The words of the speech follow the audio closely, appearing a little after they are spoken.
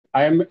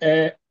I am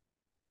a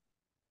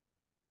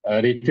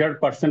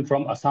retired person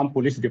from Assam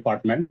Police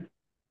Department.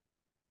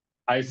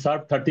 I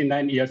served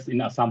 39 years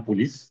in Assam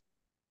Police.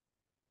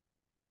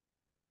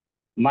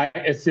 My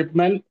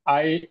achievement,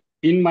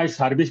 in my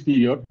service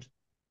period,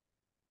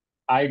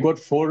 I got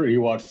 4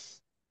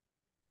 rewards.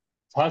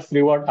 First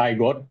reward I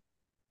got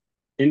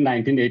in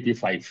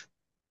 1985.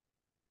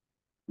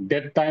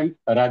 That time,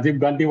 Rajiv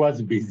Gandhi was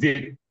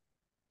visited.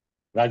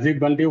 Rajiv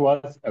Gandhi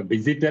was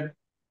visited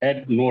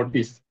at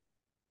Northeast.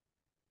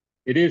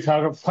 It is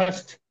her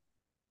first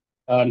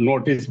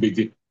Northeast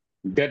visit.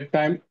 That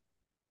time,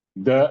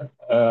 the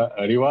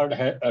reward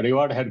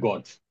had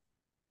got.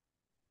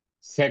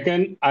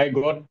 Second, I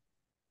got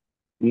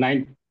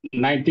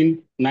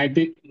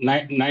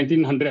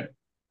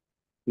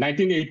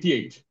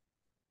 1988.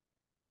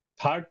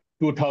 Third,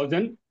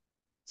 2000.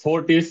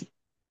 Fourth is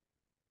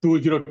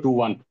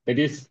 2021. That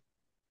is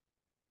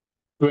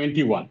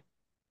 21.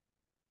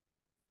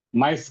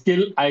 My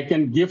skill, I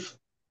can give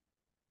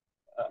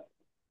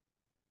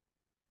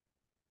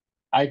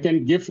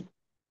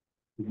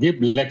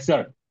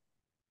lecture.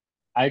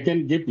 I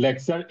can give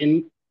lecture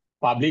in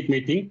public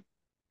meeting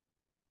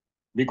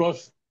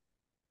because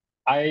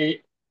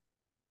I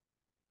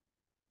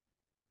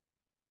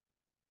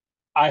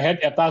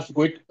had attached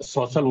with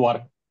social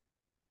work.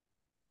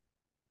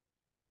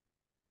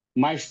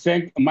 My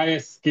strength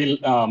is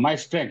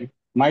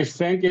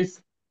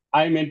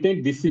I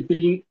maintain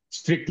discipline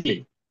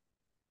strictly.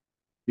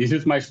 This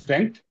is my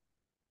strength.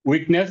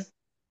 Weakness,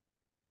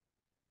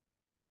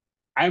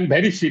 I am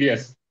very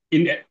serious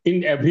in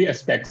every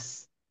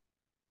aspects.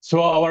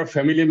 So our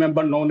family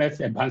member known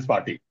as advanced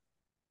party.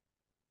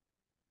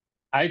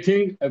 I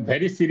think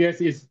very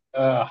serious is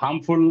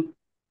harmful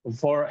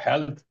for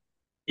health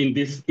in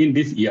this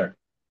year,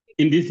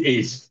 in this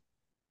age.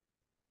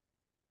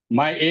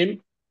 My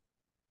aim,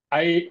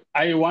 I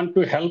want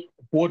to help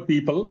poor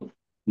people,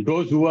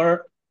 those who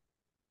are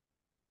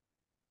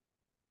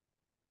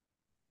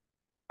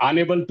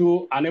unable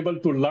to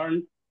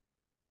learn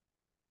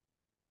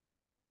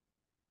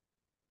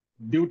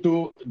due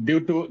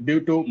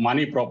to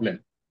money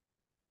problem.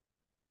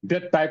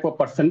 That type of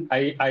person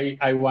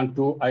I want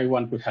to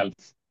help.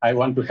 I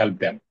want to help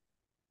them.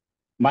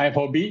 My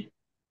hobby,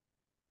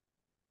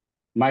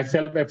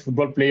 myself a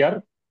football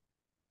player.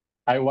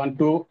 I want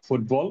to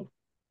football,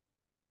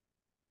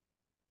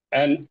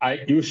 and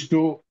I used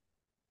to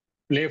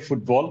play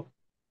football